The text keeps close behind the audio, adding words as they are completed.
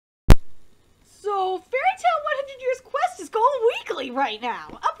weekly right now.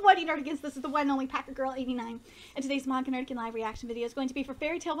 Up Wendy Nerdigans, this is the one and only Packer Girl 89, and today's Manga Nerdigan live reaction video is going to be for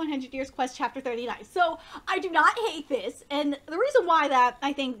Fairy Tail 100 Years Quest Chapter 39. So, I do not hate this, and the reason why that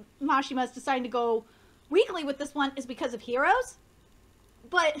I think Mashima is deciding to go weekly with this one is because of Heroes,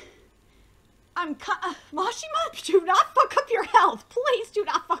 but Mashima, do not fuck up your health. Please do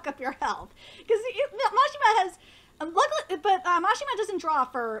not fuck up your health, because Mashima has... luckily, but Mashima doesn't draw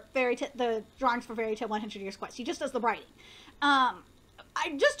for the drawings for Fairy Tail 100 Years Quest. He just does the writing.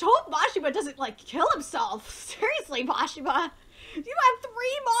 I just hope Mashima doesn't, like, kill himself. Seriously, Mashima. You have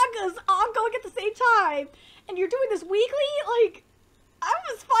 3 mangas all going at the same time, and you're doing this weekly? Like, I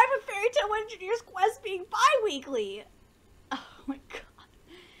was fine with Fairy Tail 100 Years Quest being bi-weekly. Oh my god.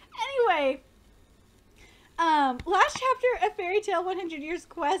 Anyway, last chapter of Fairy Tail 100 Years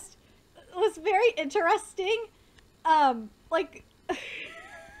Quest was very interesting. Like,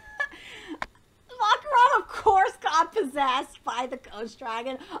 Makaram, of course, got possessed by the Ghost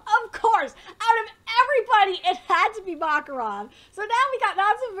Dragon. Of course. Out of everybody, it had to be Makaram. So now we got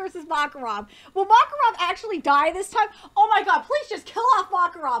Natsu versus Makaram. Will Makaram actually die this time? Oh my god, please just kill off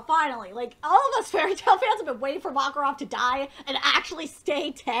Makaram, finally. Like, all of us Fairy Tail fans have been waiting for Makaram to die and actually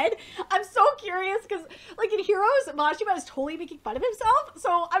stay dead. I'm so curious, because, like, in Heroes, Mashima is totally making fun of himself.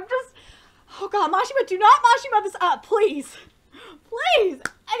 So I'm just... oh god, Mashima, do not Mashima this up, please. Please!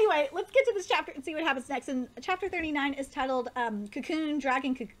 Anyway, let's get to this chapter and see what happens next. And chapter 39 is titled, Cocoon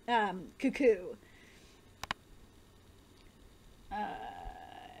Dragon Cuckoo.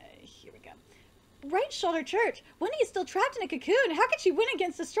 Here we go. Right shoulder church. Wendy is still trapped in a cocoon. How could she win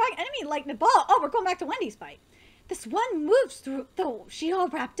against a strong enemy like Nabal? Oh, we're going back to Wendy's fight. This one moves through, though she all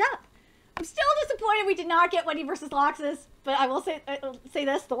wrapped up. I'm still disappointed we did not get Wendy versus Loxus, but I will say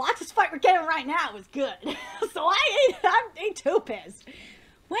this, the Loxus fight we're getting right now is good. So I ain't too pissed.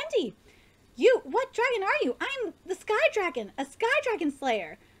 Wendy, what dragon are you? I'm the Sky Dragon, a Sky Dragon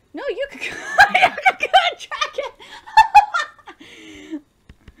Slayer. No, you could good dragon.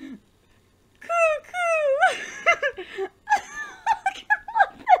 Cuckoo.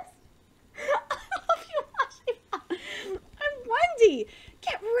 I love you, Mashima. I'm Wendy.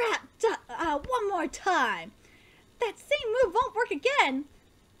 Get wrapped up one more time. That same move won't work again.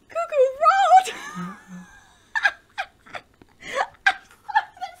 Cuckoo rolled.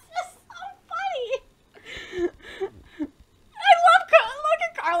 This is so funny. Look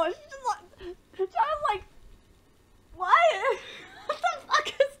at Carla. She's like, what? What the fuck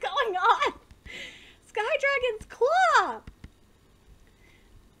is going on? Sky Dragon's claw.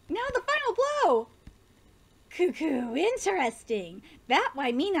 Now the final blow. Cuckoo, interesting. That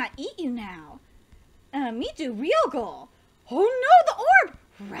why me not eat you now. Me do real goal. Oh no, the orb!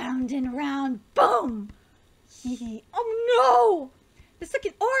 Round and round, boom! Oh no! The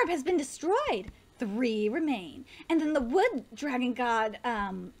second orb has been destroyed. 3 remain. And then the wood dragon god,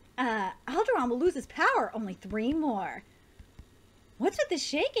 Alderon will lose his power. Only 3 more. What's with this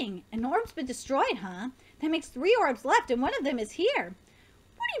shaking? An orb's been destroyed, huh? That makes 3 orbs left, and one of them is here.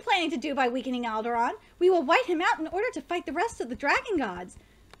 What are you planning to do by weakening Alderon? We will white him out in order to fight the rest of the dragon gods.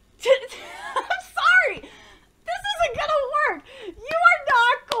 I'm sorry! This isn't gonna work! You are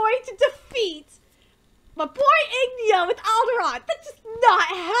not going to defeat my boy Ignia with Alderon! That's just not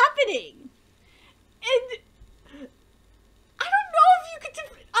happening! And I don't know if you could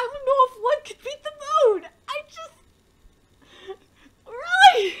I don't know if one could beat the moon! I just...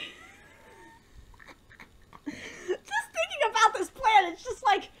 really? Just thinking about this plan, it's just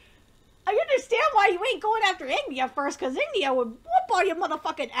like, I understand why you ain't going after Ignia first, because Ignia would whoop all your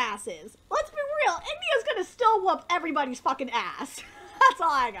motherfucking asses. Let's be real, Ignia's gonna still whoop everybody's fucking ass. That's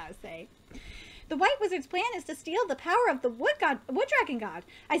all I gotta say. The White Wizard's plan is to steal the power of the wood dragon god.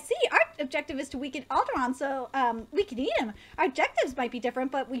 I see, our objective is to weaken Alderon so we can eat him. Our objectives might be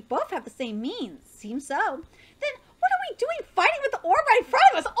different, but we both have the same means. Seems so. Then what are we doing fighting with the orb right in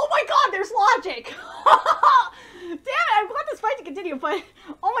front of us? Oh my god, there's logic! Damn it, I want this fight to continue, but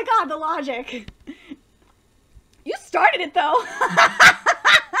oh my god, the logic. You started it though.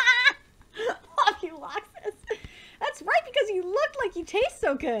 Love you, Loxus. That's right, because you look like you taste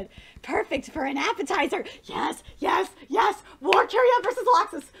so good. Perfect for an appetizer. Yes, yes, yes. More Kyria versus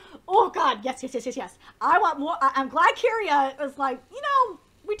Loxus. Oh god, yes, yes, yes, yes, yes. I want more. I'm glad Kyria was like, you know,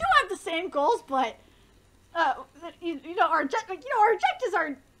 we do have the same goals, but our objectives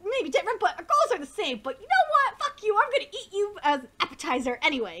are maybe different, but our goals are the same. But you know what? Fuck you. I'm gonna eat you as appetizer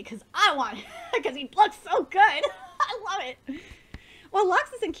anyway, because I want it. Because he looks so good. I love it. While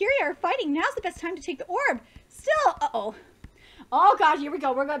Loxus and Kyria are fighting, now's the best time to take the orb. Still, uh-oh. Oh god, here we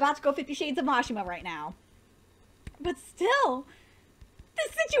go. We're about to go 50 Shades of Mashima right now. But still,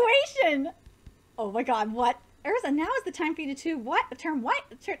 this situation. Oh my god, what? Urza, now is the time for you to turn you white.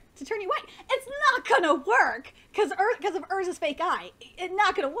 It's not gonna work because of Urza's fake eye. It's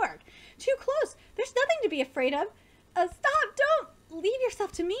not gonna work. Too close. There's nothing to be afraid of. Stop! Don't leave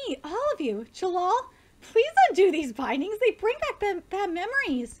yourself to me, all of you. Jalal, please undo these bindings. They bring back bad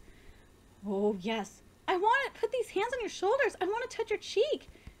memories. Oh yes, I want to put these hands on your shoulders. I want to touch your cheek.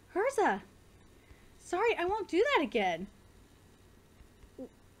 Urza, sorry, I won't do that again.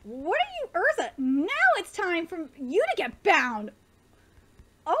 What are you, Urza? Now it's time for you to get bound.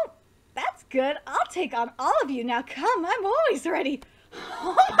 Oh, that's good. I'll take on all of you. Now come, I'm always ready.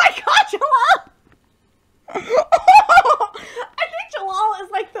 Oh my god, Jalal! I think Jalal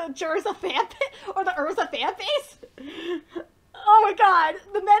is like the Jerza fan or the Urza fan base. Oh my god,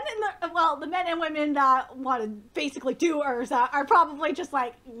 the men and women that want to basically do Urza are probably just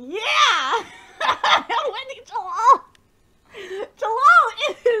like, yeah! Wendy, Jalal! Jalal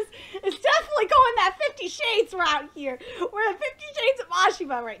is definitely going that 50 Shades route here. We're at 50 Shades of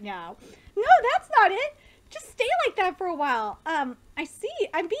Mashima right now. No, that's not it. Just stay like that for a while. I see.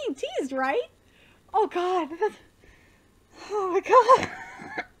 I'm being teased, right? Oh god. Oh my god.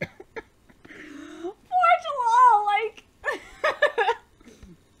 Poor Jalal, like...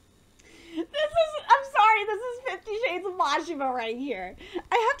 I'm sorry, this is 50 Shades of Mashima right here.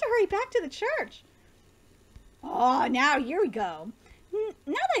 I have to hurry back to the church. Oh, now here we go. Now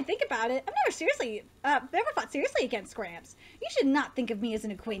that I think about it, I've never fought seriously against Gramps. You should not think of me as an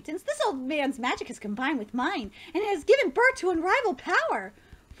acquaintance. This old man's magic has combined with mine, and has given birth to unrivaled power.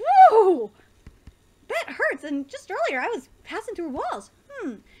 Woo! That hurts, and just earlier I was passing through walls.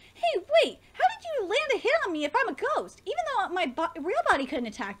 Hey, wait, how did you land a hit on me if I'm a ghost? Even though my real body couldn't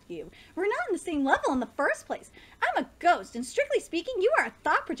attack you. We're not on the same level in the first place. I'm a ghost, and strictly speaking, you are a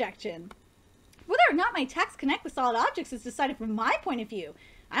thought projection. Whether or not my attacks connect with solid objects is decided from my point of view.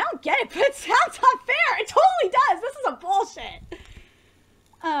 I don't get it, but it sounds unfair. It totally does. This is a bullshit.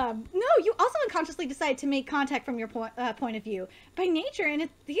 No, you also unconsciously decide to make contact from your point of view. By nature, an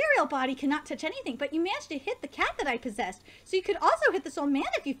ethereal body cannot touch anything, but you managed to hit the cat that I possessed, so you could also hit this old man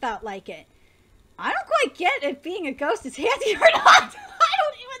if you felt like it. I don't quite get if being a ghost is handy or not. I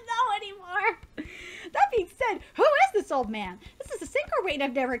don't even know anymore. That being said, who is this old man? This is a synchro rate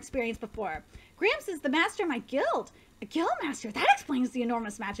I've never experienced before. Gramps is the master of my guild. A guild master? That explains the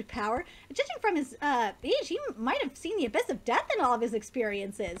enormous magic power. Judging from his age, he might have seen the abyss of death in all of his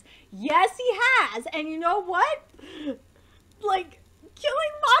experiences. Yes, he has. And you know what? Like,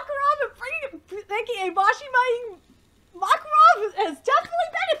 killing Makarov and thinking a Mashima Makarov is definitely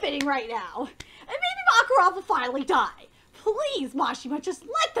benefiting right now. And maybe Makarov will finally die. Please, Mashima, just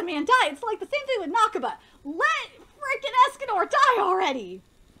let the man die. It's like the same thing with Nakaba. Let frickin' Escanor die already.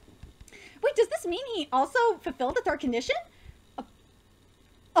 Wait, does this mean he also fulfilled the third condition? A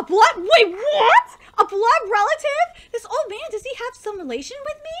blood... Wait, what? A blood relative? This old man, does he have some relation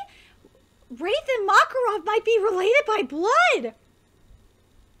with me? Wraith and Makarov might be related by blood.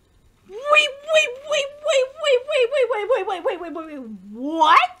 Wait.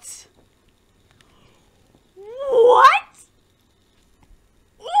 What? What?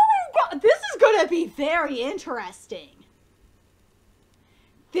 Oh my god, this is going to be very interesting.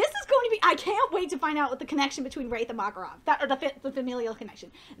 This is going to be... I can't wait to find out what the connection between Wraith and Makarov, or the familial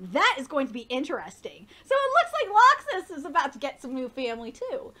connection. That is going to be interesting. So it looks like Loxus is about to get some new family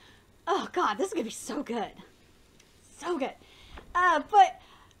too. Oh god, this is going to be so good. So good. But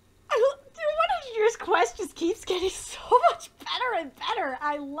one of your quest just keeps getting so much better and better.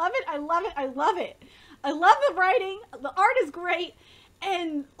 I love it, I love it, I love it. I love the writing, the art is great,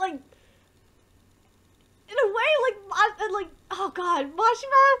 and like... in a way, like, oh god,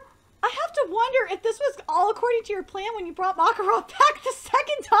 Mashima, I have to wonder if this was all according to your plan when you brought Makarov back the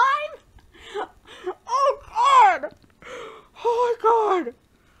second time? Oh god! Oh my god!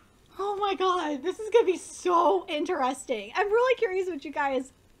 Oh my god, this is gonna be so interesting. I'm really curious what you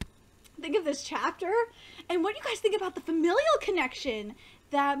guys think of this chapter, and what you guys think about the familial connection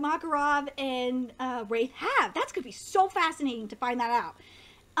that Makarov and Wraith have. That's gonna be so fascinating to find that out.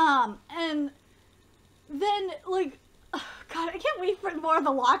 And then, like, oh god, I can't wait for more of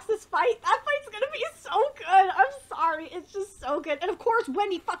the Loxus fight. That fight's gonna be so good. I'm sorry, it's just so good. And of course,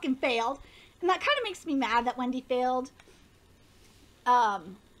 Wendy fucking failed. And that kind of makes me mad that Wendy failed. But,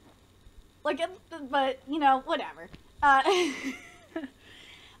 you know, whatever. But,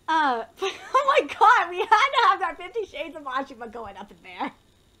 oh my god, we had to have that 50 Shades of Mashima going up in there.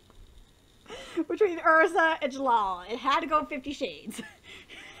 Between Urza and Jalal. It had to go 50 Shades.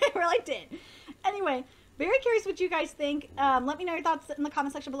 It really did. Anyway, Very curious what you guys think. Let me know your thoughts in the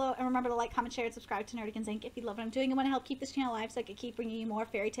comment section below. And remember to like, comment, share, and subscribe to Nerdigans Inc. if you love what I'm doing and want to help keep this channel alive so I can keep bringing you more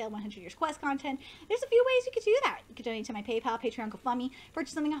Fairy Tale 100 Years Quest content. There's a few ways you could do that. You could donate to my PayPal, Patreon, GoFundMe,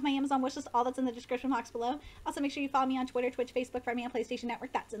 purchase something off my Amazon wishlist. All that's in the description box below. Also, make sure you follow me on Twitter, Twitch, Facebook, friend me on PlayStation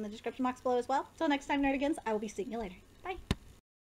Network. That's in the description box below as well. Till next time, Nerdigans, I will be seeing you later.